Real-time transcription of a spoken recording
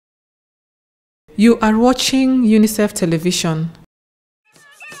You are watching UNICEF Television.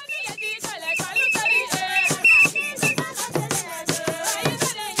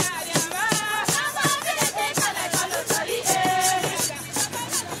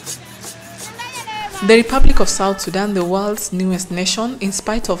 The Republic of South Sudan, the world's newest nation, in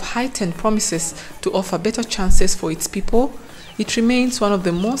spite of heightened promises to offer better chances for its people, it remains one of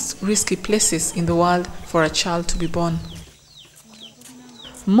the most risky places in the world for a child to be born.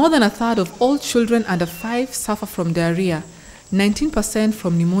 More than a third of all children under 5 suffer from diarrhea, 19%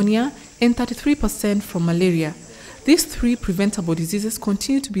 from pneumonia, and 33% from malaria. These 3 preventable diseases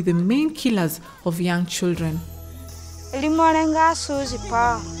continue to be the main killers of young children.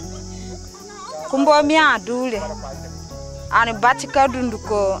 Kumbo mia dule ani batika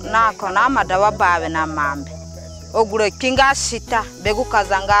dunduko na kona madawa bawe na mambe ogure kinga sita begu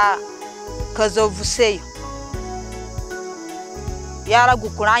kazanga kazovuseyo yara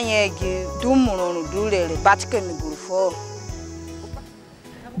gukuranyege dumuno dulele batika migurufo.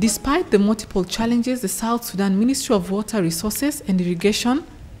 Despite the multiple challenges, the South Sudan Ministry of Water Resources and Irrigation,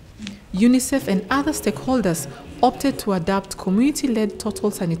 UNICEF and other stakeholders opted to adopt community-led total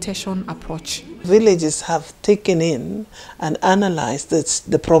sanitation approach. Villages have taken in and analyzed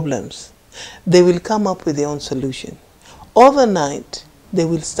the problems. They will come up with their own solution. Overnight, they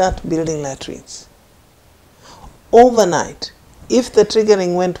will start building latrines. Overnight, if the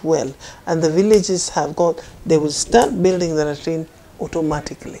triggering went well and the villages have got, they will start building the latrine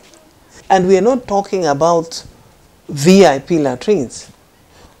automatically. And we are not talking about VIP latrines.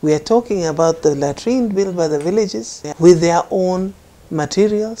 We are talking about the latrine built by the villages with their own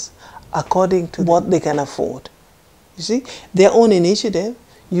materials according to what they can afford. You see, their own initiative,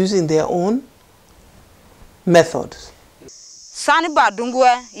 using their own methods. Sani badungwe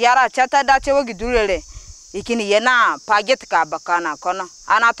yara chata dache wagidurele ikini yena paget ka bakana kono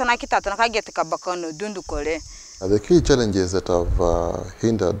anatona kitatona ka get ka bakano dundu kole. The key challenges that have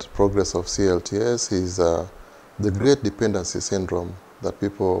hindered progress of CLTS is the great dependency syndrome, that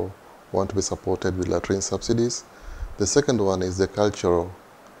people want to be supported with latrine subsidies. The second one is the cultural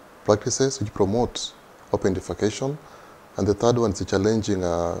practices which promote open defecation. And the third one is the challenging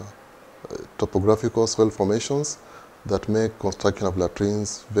topographical soil formations that make construction of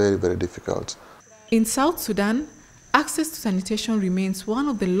latrines very, very difficult. In South Sudan, access to sanitation remains one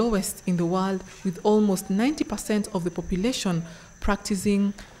of the lowest in the world, with almost 90% of the population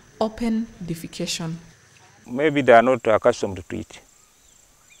practicing open defecation. Maybe they are not accustomed to it.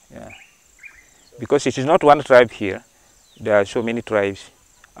 Yeah. Because it is not one tribe here. There are so many tribes.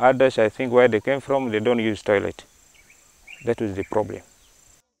 Others, I think, where they came from, they don't use toilet. That was the problem.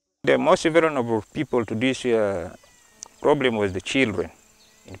 The most vulnerable people to this problem was the children,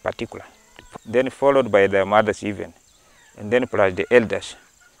 in particular. Then followed by their mothers even, and then plus the elders.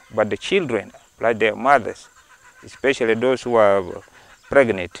 But the children, plus their mothers, especially those who are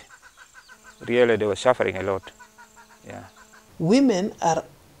pregnant, really they were suffering a lot. Yeah. Women are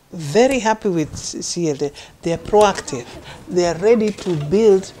very happy with CLT. They are proactive. They are ready to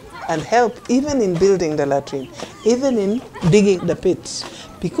build and help, even in building the latrine, even in digging the pits,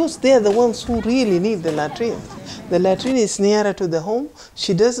 because they are the ones who really need the latrine. The latrine is nearer to the home.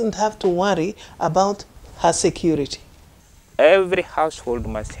 She doesn't have to worry about her security. Every household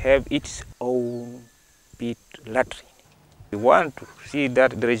must have its own pit latrine. We want to see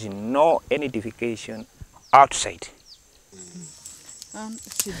that there is no any defecation outside.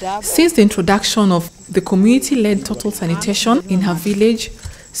 Since the introduction of the community-led total sanitation in her village,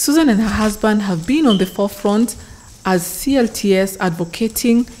 Susan and her husband have been on the forefront as CLTS,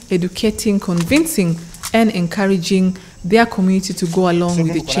 advocating, educating, convincing, and encouraging their community to go along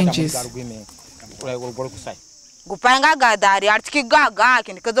with the changes.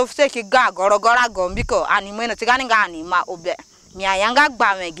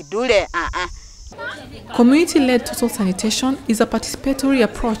 Community-led total sanitation is a participatory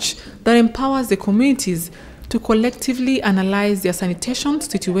approach that empowers the communities to collectively analyze their sanitation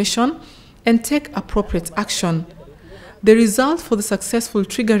situation and take appropriate action. The result for the successful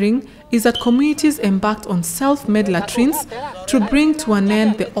triggering is that communities embarked on self-made latrines to bring to an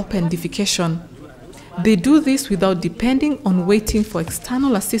end the open defecation. They do this without depending on waiting for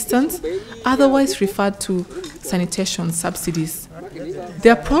external assistance, otherwise referred to sanitation subsidies. The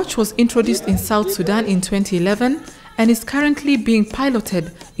approach was introduced in South Sudan in 2011 and is currently being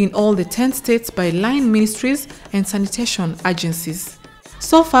piloted in all the 10 states by line ministries and sanitation agencies.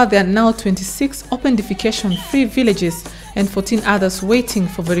 So far, there are now 26 open defecation-free villages and 14 others waiting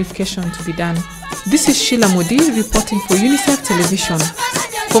for verification to be done. This is Sheila Modi reporting for UNICEF Television.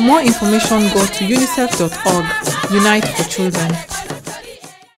 For more information, go to unicef.org. Unite for Children.